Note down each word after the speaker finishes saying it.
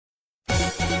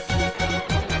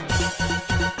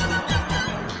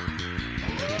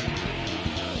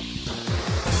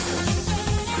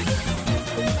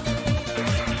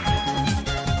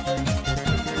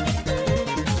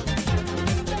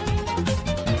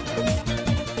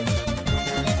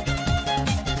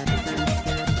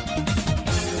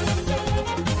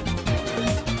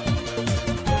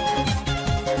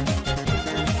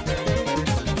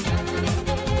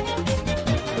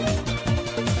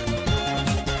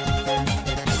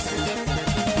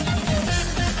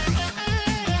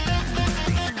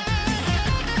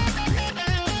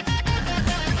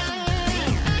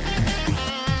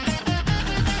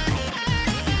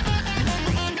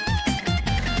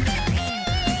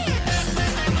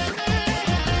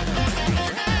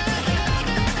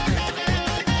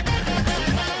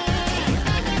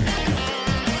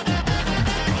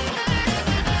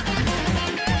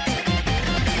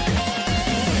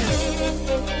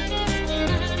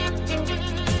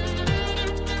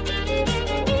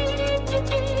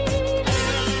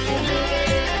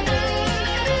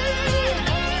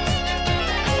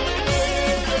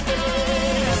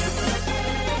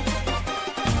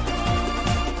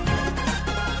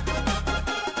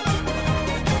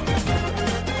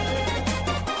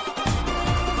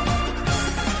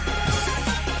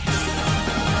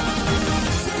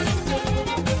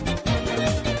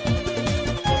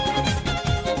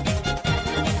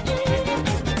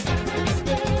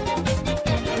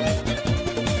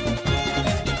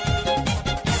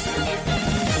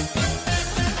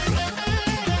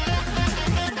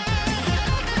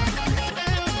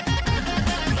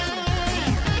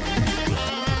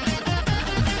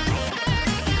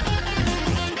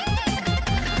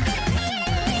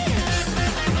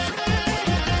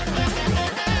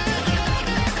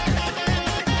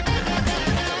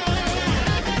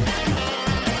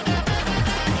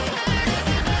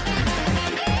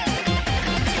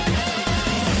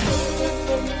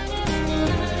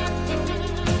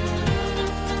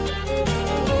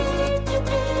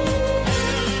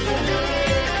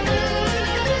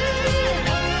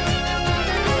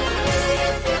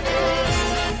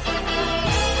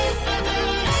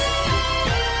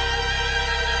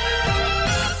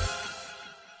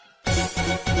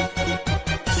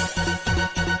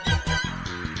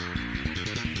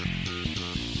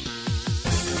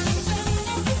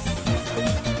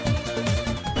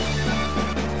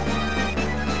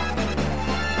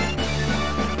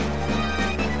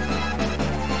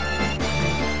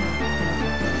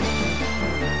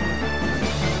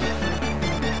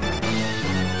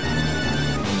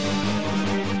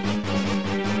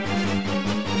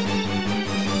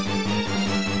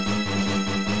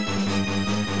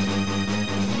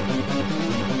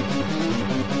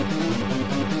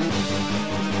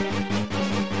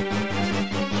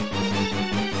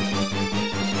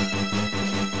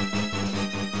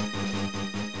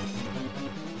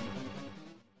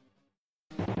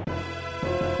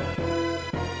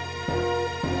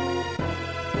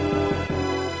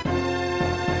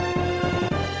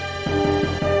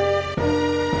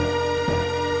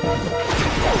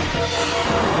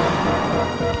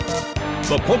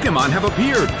The Pokémon have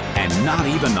appeared, and not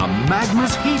even the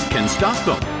magma's heat can stop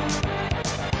them.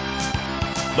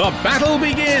 The battle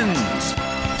begins!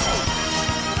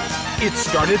 It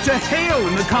started to hail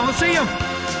in the Colosseum.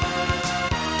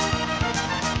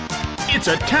 Its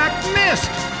attack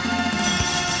missed!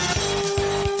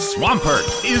 Swampert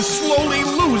is slowly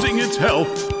losing its health.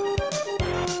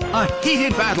 A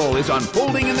heated battle is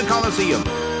unfolding in the Colosseum.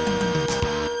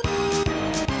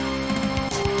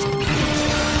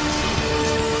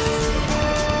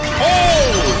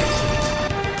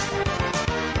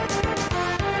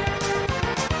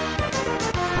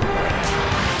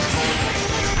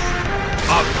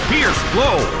 Fierce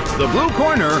blow! The blue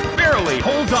corner barely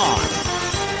holds on.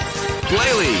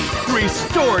 Glalie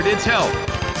restored its health.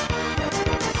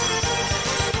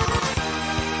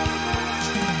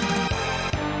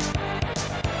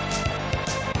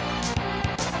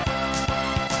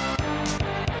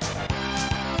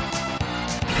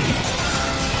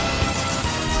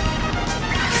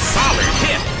 Solid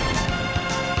hit!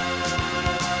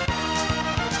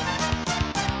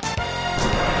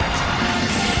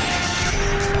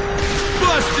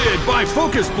 Busted by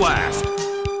Focus Blast!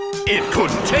 It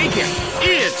couldn't take it!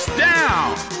 It's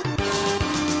down!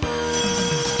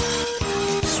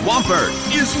 Swampert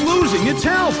is losing its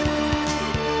health!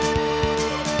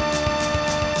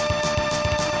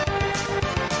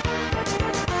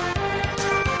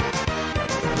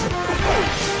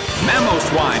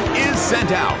 Mamoswine is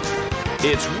sent out.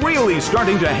 It's really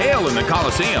starting to hail in the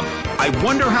Colosseum. I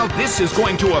wonder how this is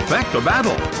going to affect the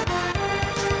battle.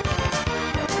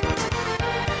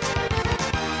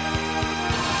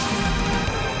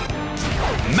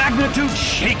 Magnitude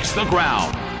shakes the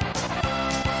ground.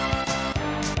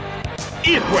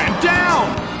 It went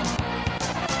down!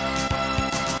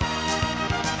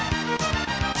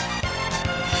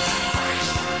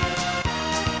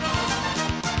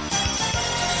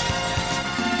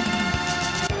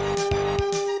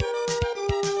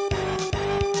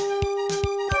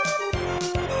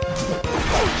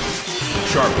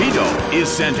 Sharpedo is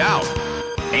sent out.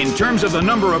 In terms of the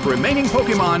number of remaining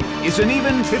Pokémon, it's an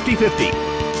even 50-50.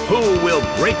 Who will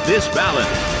break this balance?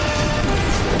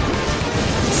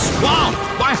 Swamped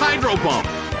by Hydro Pump.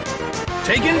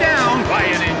 Taken down by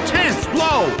an intense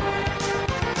blow.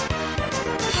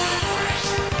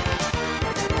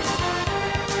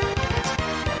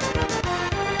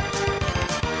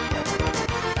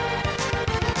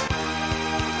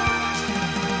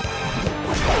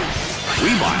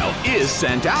 Weavile is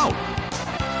sent out.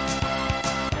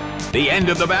 The end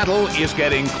of the battle is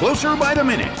getting closer by the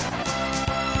minute.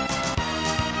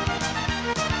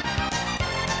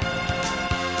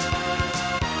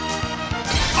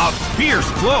 A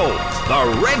fierce blow.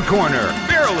 The red corner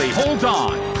barely holds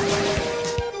on.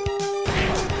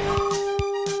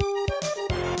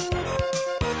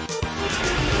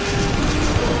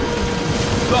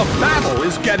 The battle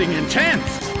is getting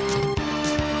intense.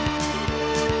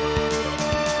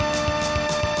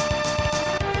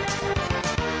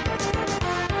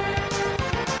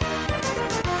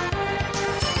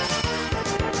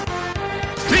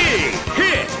 Big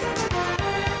hit.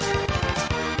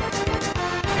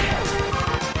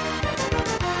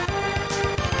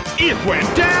 It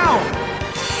went down!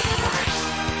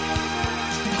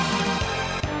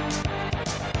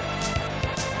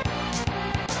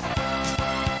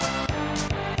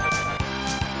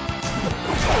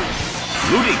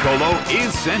 Ludicolo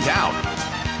is sent out.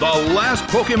 The last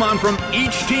Pokémon from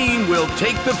each team will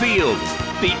take the field.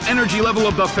 The energy level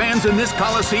of the fans in this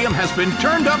Colosseum has been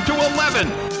turned up to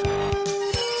 11.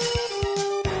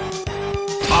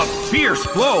 A fierce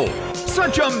blow!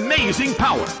 Such amazing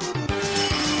power!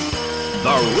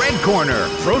 The red corner,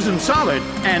 frozen solid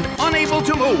and unable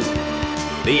to move.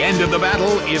 The end of the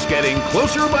battle is getting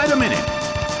closer by the minute.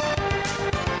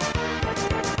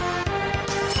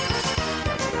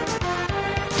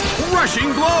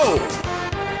 Rushing blow.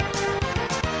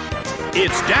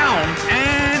 It's down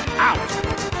and out.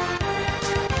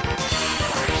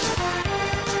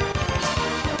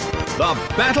 The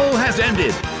battle has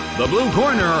ended. The blue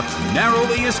corner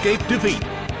narrowly escaped defeat.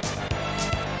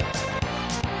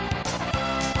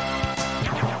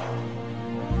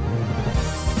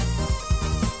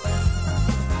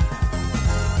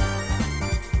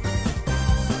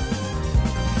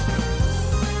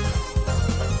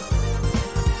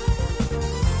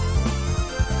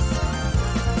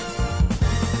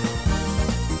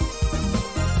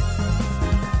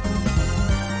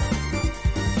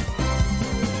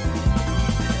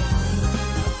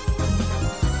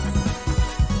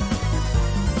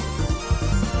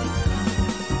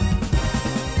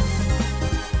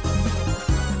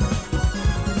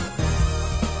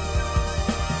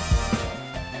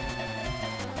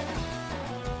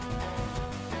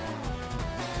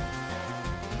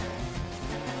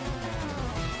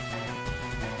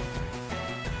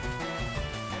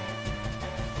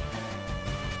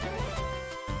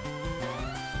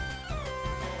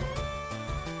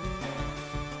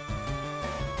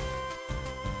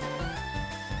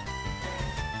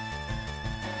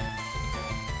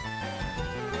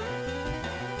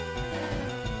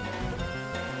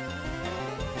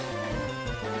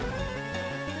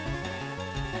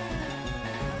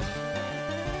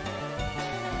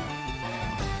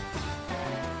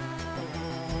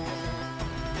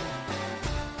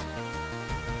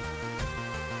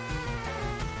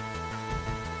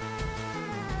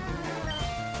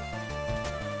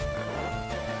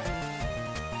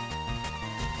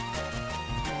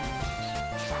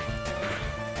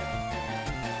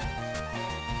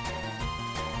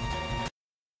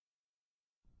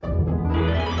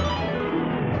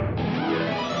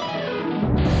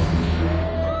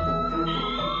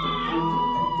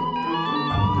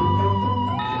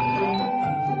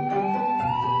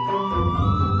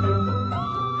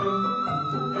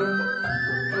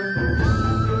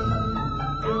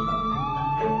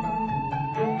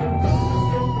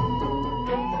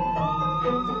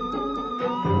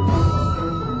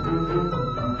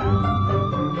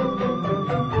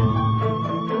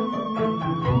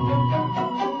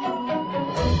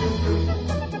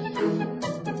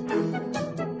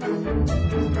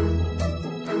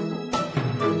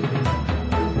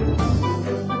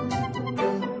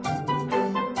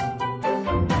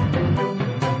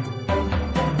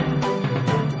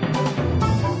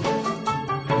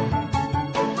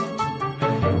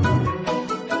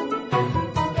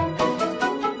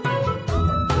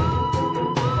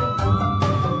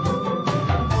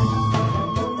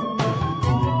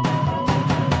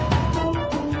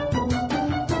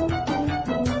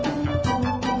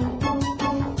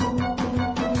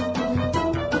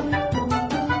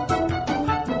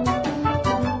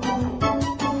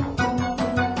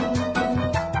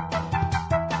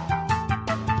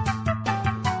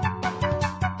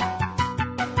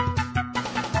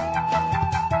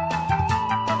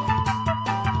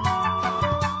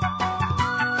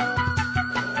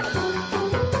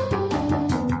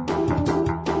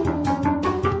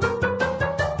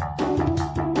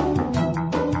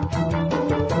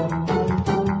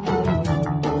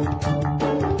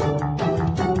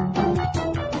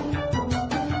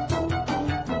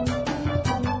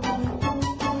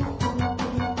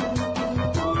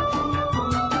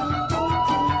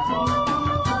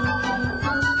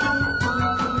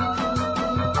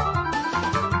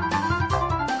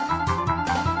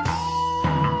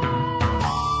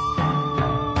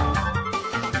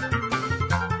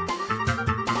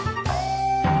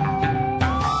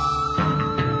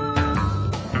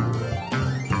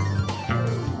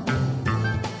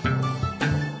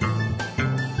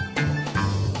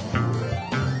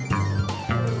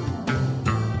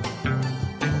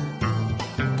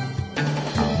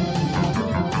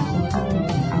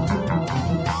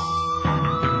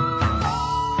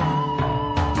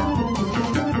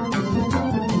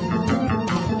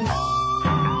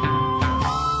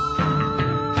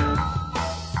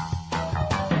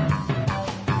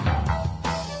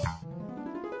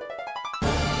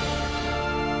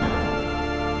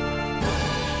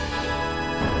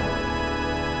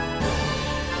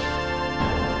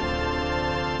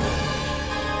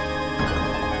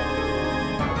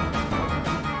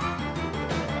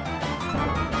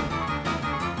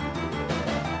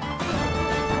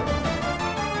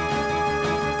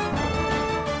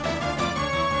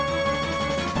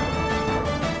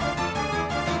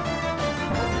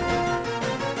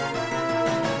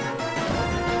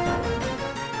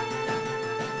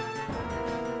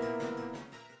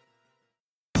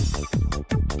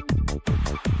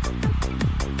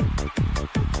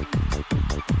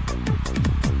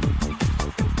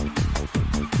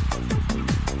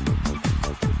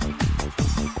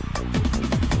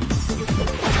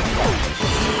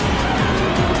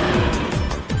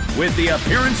 With the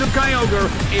appearance of Kyogre,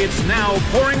 it's now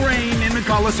pouring rain in the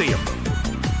Coliseum.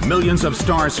 Millions of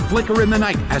stars flicker in the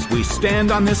night as we stand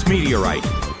on this meteorite.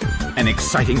 An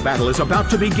exciting battle is about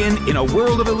to begin in a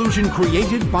world of illusion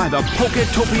created by the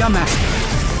Poketopia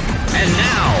Master. And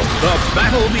now, the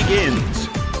battle begins.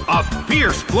 A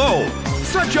fierce blow.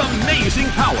 Such amazing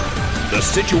power. The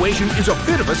situation is a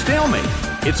bit of a stalemate.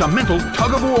 It's a mental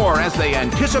tug of war as they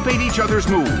anticipate each other's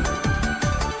move.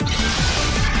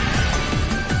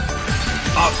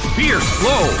 A fierce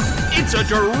blow. It's a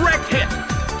direct hit.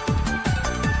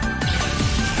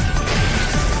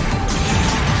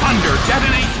 Thunder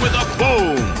detonates with a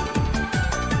boom.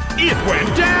 It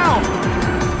went down.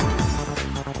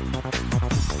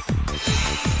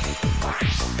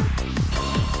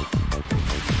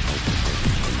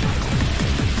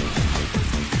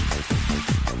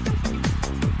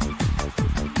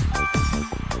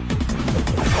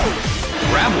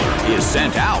 Is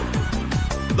sent out.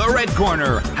 The red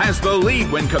corner has the lead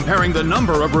when comparing the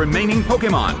number of remaining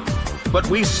Pokémon, but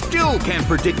we still can't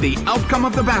predict the outcome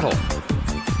of the battle.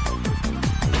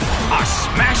 A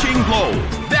smashing blow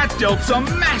that dealt some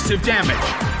massive damage.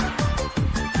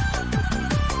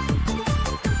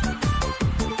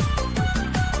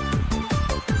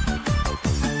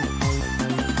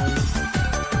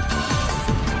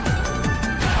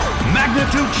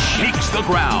 Magnitude shakes the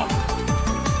ground.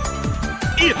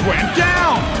 It went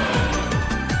down!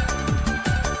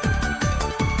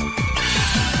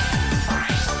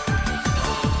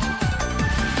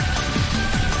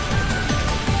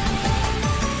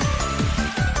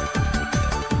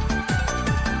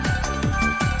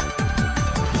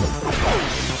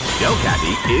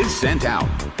 Delcatty is sent out.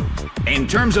 In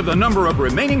terms of the number of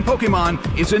remaining Pokémon,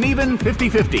 it's an even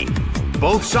 50-50.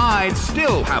 Both sides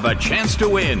still have a chance to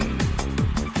win.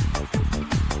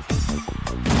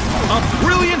 A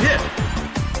brilliant hit!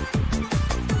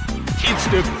 Its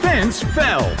defense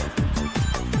fell.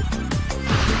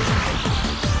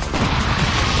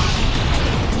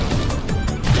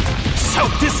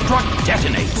 Self-destruct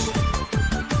detonates.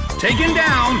 Taken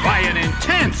down by an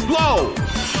intense blow.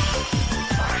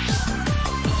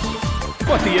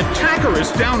 But the attacker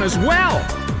is down as well.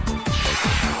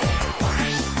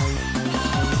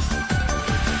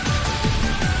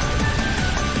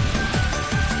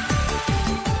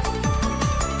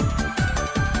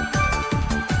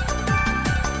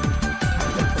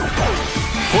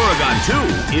 Porygon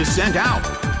 2 is sent out.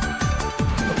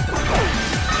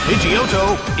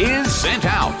 Pidgeotto is sent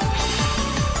out.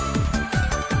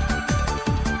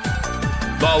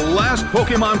 The last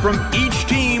Pokémon from each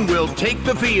team will take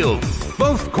the field.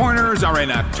 Both corners are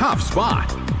in a tough spot.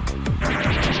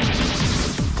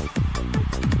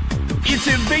 Its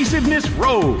evasiveness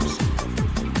rose.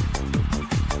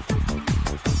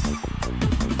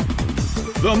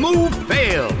 The move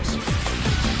fails.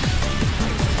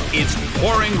 It's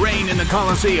pouring rain in the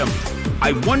Coliseum.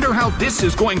 I wonder how this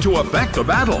is going to affect the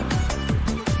battle.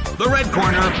 The red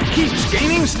corner keeps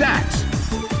gaining stats.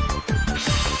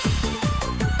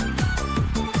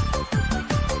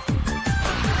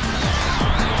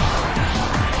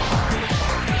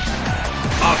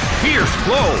 A fierce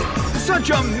blow. Such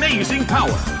amazing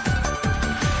power.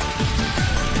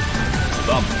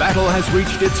 The battle has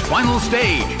reached its final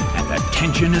stage, and the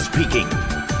tension is peaking.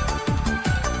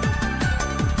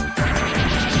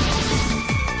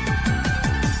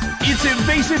 Its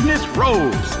evasiveness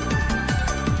rose.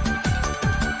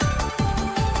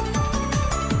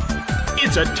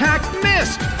 Its attack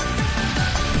missed.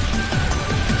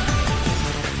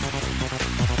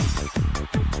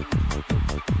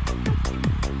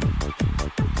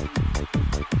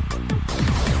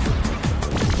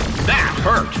 That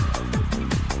hurt.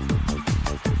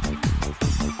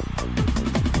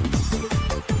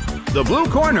 The blue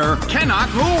corner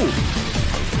cannot move.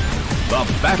 The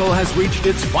battle has reached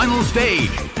its final stage,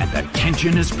 and the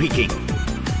tension is peaking.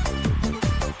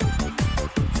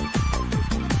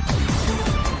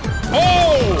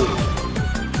 Oh!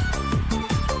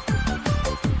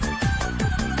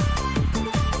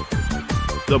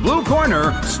 The blue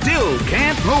corner still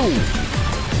can't move.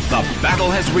 The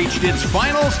battle has reached its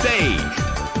final stage.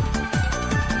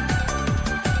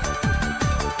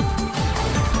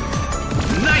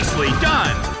 Nicely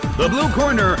done! The blue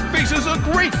corner faces a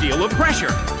great deal of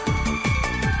pressure.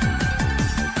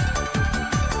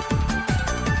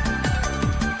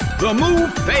 The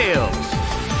move fails.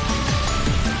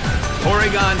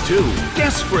 Porygon 2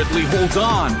 desperately holds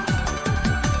on.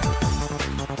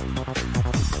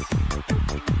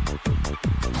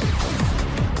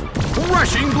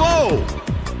 Rushing blow.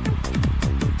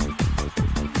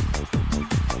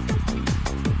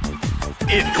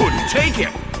 It couldn't take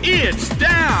it. It's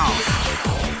down!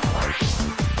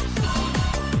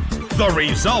 The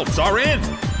results are in!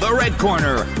 The red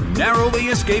corner narrowly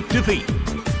escaped defeat.